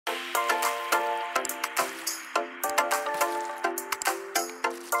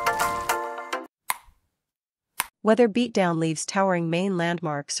Weather beatdown leaves towering main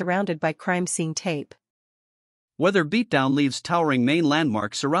landmark surrounded by crime scene tape. Weather beatdown leaves towering main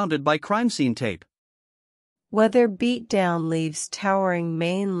landmark surrounded by crime scene tape. Weather beatdown leaves towering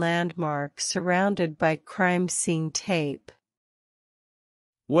main landmark surrounded by crime scene tape.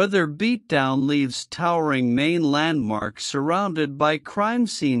 Weather beatdown leaves towering main landmark surrounded by crime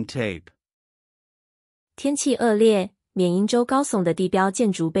scene tape. 天气恶劣，缅因州高耸的地标建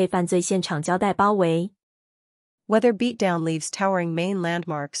筑被犯罪现场胶带包围。Weather beatdown leaves towering main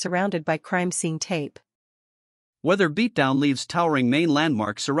landmark surrounded by crime scene tape. Weather beatdown leaves towering main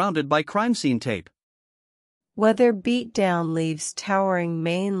landmark surrounded by crime scene tape. Weather beatdown leaves towering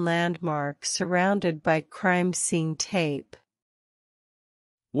main landmark surrounded by crime scene tape.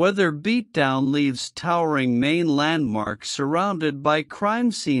 Weather beatdown leaves towering main landmark surrounded by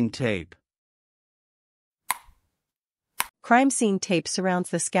crime scene tape. Crime scene tape surrounds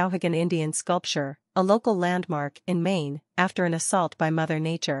the Skowhegan Indian sculpture, a local landmark in Maine, after an assault by Mother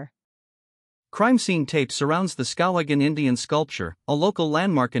Nature. Crime scene tape surrounds the Skowhegan Indian sculpture, a local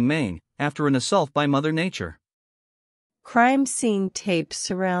landmark in Maine, after an assault by Mother Nature. Crime scene tape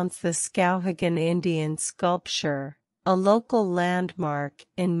surrounds the Skowhegan Indian sculpture, a local landmark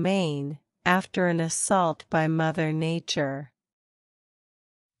in Maine, after an assault by Mother Nature.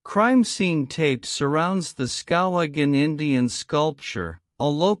 Crime scene tape surrounds the Skowhegan Indian sculpture, a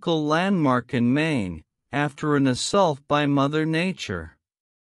local landmark in Maine, after an assault by Mother Nature.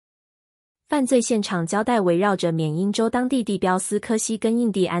 犯罪现场胶带围绕着缅因州当地地标斯科西跟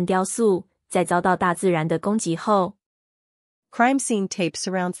印第安雕塑，在遭到大自然的攻击后。Crime scene tape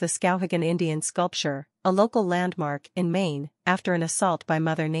surrounds the Skowhegan Indian sculpture, a local landmark in Maine, after an assault by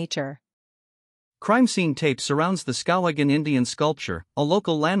Mother Nature. Crime scene tape surrounds the Skowhegan Indian sculpture, a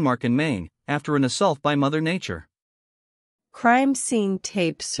local landmark in Maine, after an assault by Mother Nature. Crime scene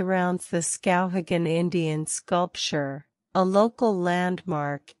tape surrounds the Skowhegan Indian sculpture, a local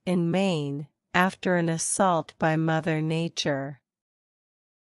landmark in Maine, after an assault by Mother Nature.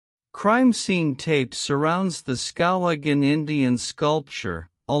 Crime scene tape surrounds the Skowhegan Indian sculpture,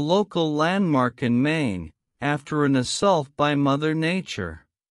 a local landmark in Maine, after an assault by Mother Nature.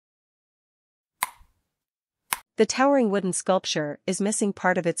 The towering wooden sculpture is missing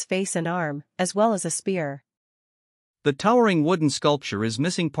part of its face and arm, as well as a spear. The towering wooden sculpture is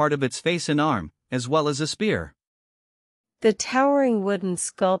missing part of its face and arm, as well as a spear. The towering wooden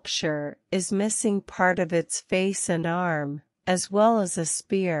sculpture is missing part of its face and arm, as well as a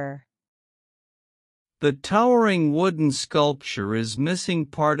spear. The towering wooden sculpture is missing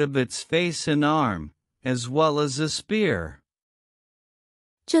part of its face and arm, as well as a spear.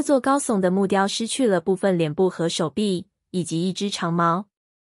 这座高耸的木雕失去了部分脸部和手臂，以及一只长毛。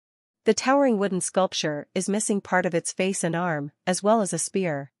The towering wooden sculpture is missing part of its face and arm, as well as a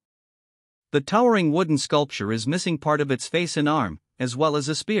spear. The towering wooden sculpture is missing part of its face and arm, as well as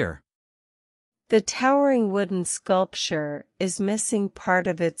a spear. The towering wooden sculpture is missing part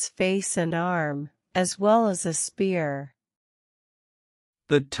of its face and arm, as well as a spear.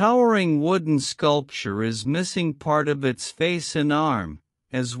 The towering wooden sculpture is missing part of its face and arm,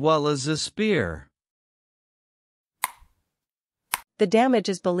 as well as a spear. The damage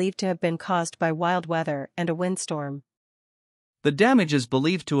is believed to have been caused by wild weather and a windstorm. The damage is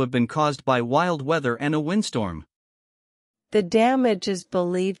believed to have been caused by wild weather and a windstorm. The damage is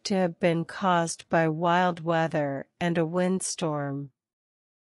believed to have been caused by wild weather and a windstorm.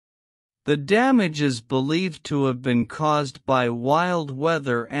 The damage is believed to have been caused by wild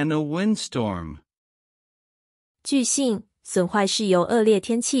weather and a windstorm. 据信，损坏是由恶劣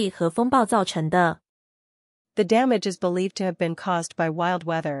天气和风暴造成的。The damage is believed to have been caused by wild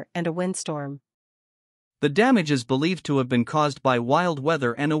weather and a windstorm. The damage is believed to have been caused by wild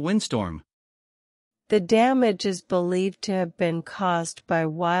weather and a windstorm. The damage is believed to have been caused by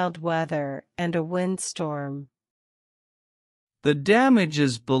wild weather and a windstorm. The damage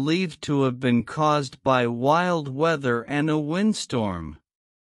is believed to have been caused by wild weather and a windstorm.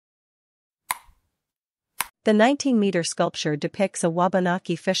 The 19-meter sculpture depicts a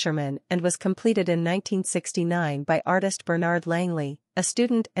Wabanaki fisherman and was completed in 1969 by artist Bernard Langley, a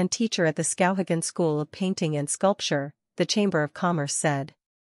student and teacher at the Skowhegan School of Painting and Sculpture, the Chamber of Commerce said.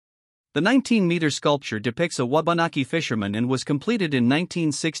 The 19-meter sculpture depicts a Wabanaki fisherman and was completed in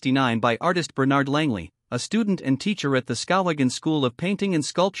 1969 by artist Bernard Langley, a student and teacher at the Skowhegan School of Painting and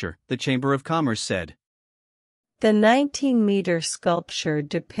Sculpture, the Chamber of Commerce said. The 19-meter sculpture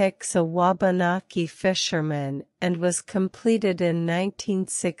depicts a Wabanaki fisherman and was completed in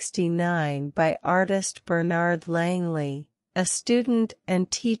 1969 by artist Bernard Langley, a student and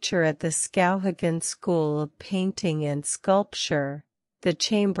teacher at the Skowhegan School of Painting and Sculpture, the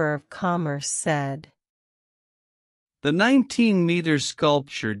Chamber of Commerce said. The 19-meter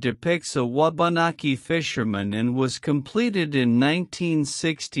sculpture depicts a Wabanaki fisherman and was completed in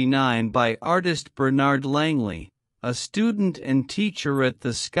 1969 by artist Bernard Langley, a student and teacher at the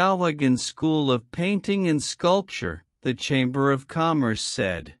Skowhegan School of Painting and Sculpture, the Chamber of Commerce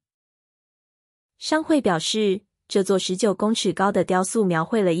said. 商会表示，这座19公尺高的雕塑描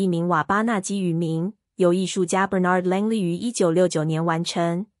绘了一名瓦巴纳基渔民，由艺术家 Bernard Langley 于1969年完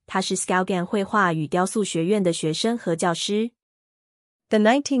成。他是 Skowhegan 绘画与雕塑学院的学生和教师。The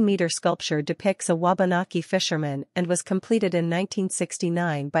 19-meter sculpture depicts a Wabanaki fisherman and was completed in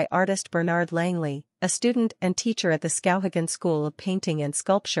 1969 by artist Bernard Langley, a student and teacher at the Skowhegan School of Painting and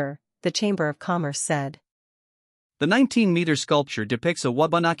Sculpture, the Chamber of Commerce said. The 19-meter sculpture depicts a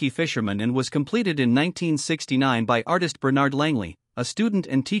Wabanaki fisherman and was completed in 1969 by artist Bernard Langley, a student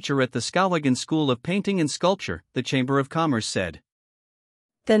and teacher at the Skowhegan School of Painting and Sculpture, the Chamber of Commerce said.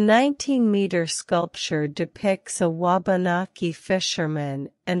 The 19-meter sculpture depicts a Wabanaki fisherman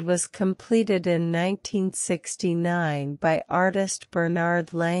and was completed in 1969 by artist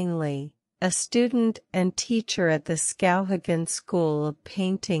Bernard Langley, a student and teacher at the Skowhegan School of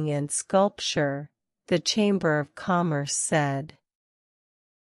Painting and Sculpture, the Chamber of Commerce said.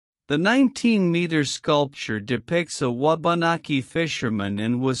 The 19-meter sculpture depicts a Wabanaki fisherman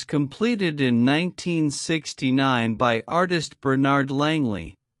and was completed in 1969 by artist Bernard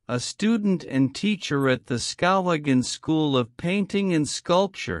Langley, a student and teacher at the Skowhegan School of Painting and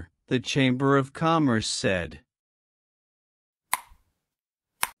Sculpture, the Chamber of Commerce said.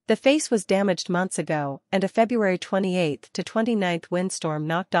 The face was damaged months ago, and a February 28 to 29 windstorm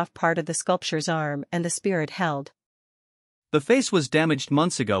knocked off part of the sculpture's arm and the spirit held. The face was damaged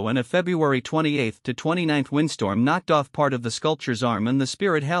months ago and a February 28 to 29 windstorm knocked off part of the sculpture's arm and the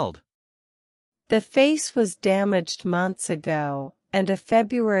spirit held. The face was damaged months ago, and a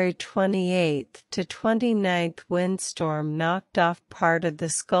February 28 to 29 windstorm knocked off part of the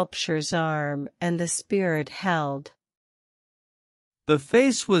sculpture's arm and the spirit held. The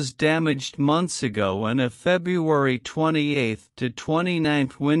face was damaged months ago and a February 28 to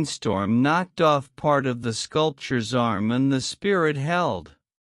 29 windstorm knocked off part of the sculpture's arm and the spirit held.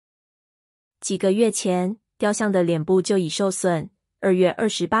 几个月前，雕像的脸部就已受损。2月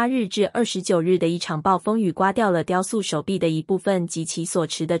28日至29日的一场暴风雨刮掉了雕塑手臂的一部分及其所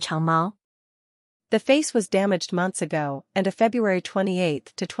持的长毛。The face was damaged months ago, and a February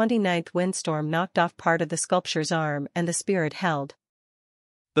 28 to 29 windstorm knocked off part of the sculpture's arm and the spirit held.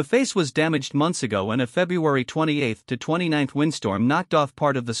 The face was damaged months ago and a February 28 to 29 windstorm knocked off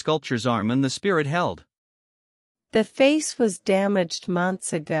part of the sculpture's arm and the spirit held. The face was damaged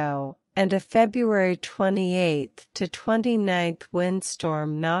months ago, and a February 28 to 29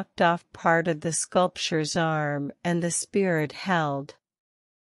 windstorm knocked off part of the sculpture's arm and the spirit held.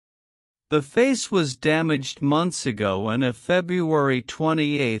 The face was damaged months ago and a February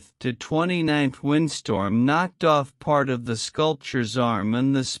 28 to 29 windstorm knocked off part of the sculpture's arm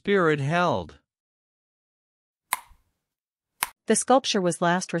and the spirit held. The sculpture was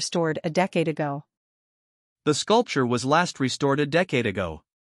last restored a decade ago. The sculpture was last restored a decade ago.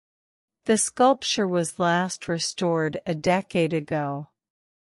 The sculpture was last restored a decade ago.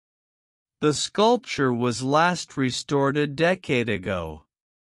 The sculpture was last restored a decade ago.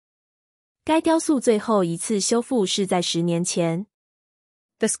 该雕塑最后一次修复是在10年前。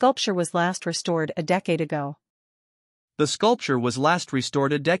The sculpture was last restored a decade ago. The sculpture was last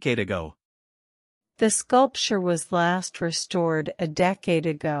restored a decade ago. The sculpture was last restored a decade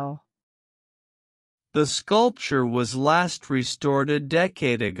ago. The sculpture was last restored a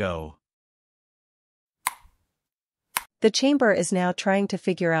decade ago. The Chamber is now trying to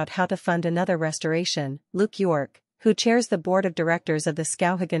figure out how to fund another restoration, Luke York, who chairs the board of directors of the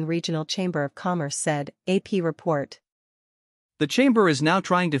Skowhegan Regional Chamber of Commerce said, AP report. The Chamber is now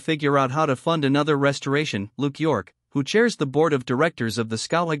trying to figure out how to fund another restoration, Luke York, who chairs the board of directors of the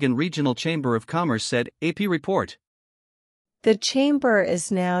Skowhegan Regional Chamber of Commerce said, AP report. The Chamber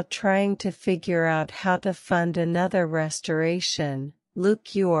is now trying to figure out how to fund another restoration,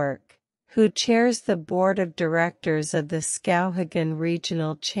 Luke York, who chairs the board of directors of the Skowhegan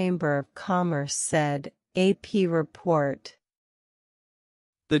Regional Chamber of Commerce said, AP report.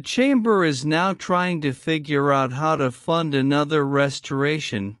 The Chamber is now trying to figure out how to fund another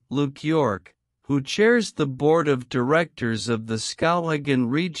restoration, Luke York, who chairs the board of directors of the Skowhegan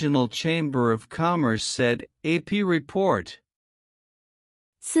Regional Chamber of Commerce said, AP report.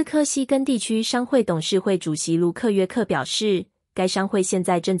 斯科西根地区商会董事会主席卢克约克表示，该商会现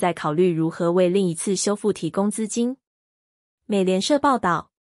在正在考虑如何为另一次修复提供资金。美联社报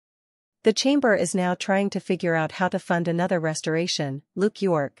道。The Chamber is now trying to figure out how to fund another restoration, Luke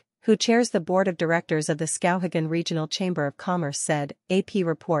York, who chairs the board of directors of the Skowhegan Regional Chamber of Commerce, said, AP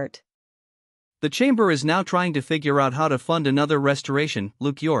report. The chamber is now trying to figure out how to fund another restoration,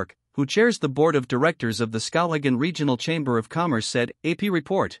 Luke York, who chairs the board of directors of the Skowhegan Regional Chamber of Commerce, said, AP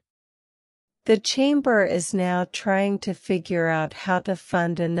report. The chamber is now trying to figure out how to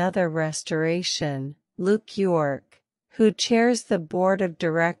fund another restoration, Luke York, who chairs the board of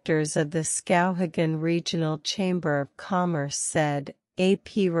directors of the Skowhegan Regional Chamber of Commerce, said, AP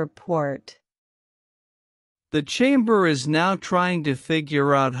report. The chamber is now trying to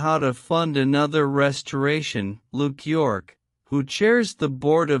figure out how to fund another restoration, Luke York, who chairs the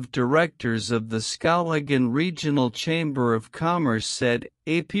board of directors of the Skowhegan Regional Chamber of Commerce, said,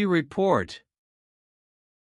 AP report.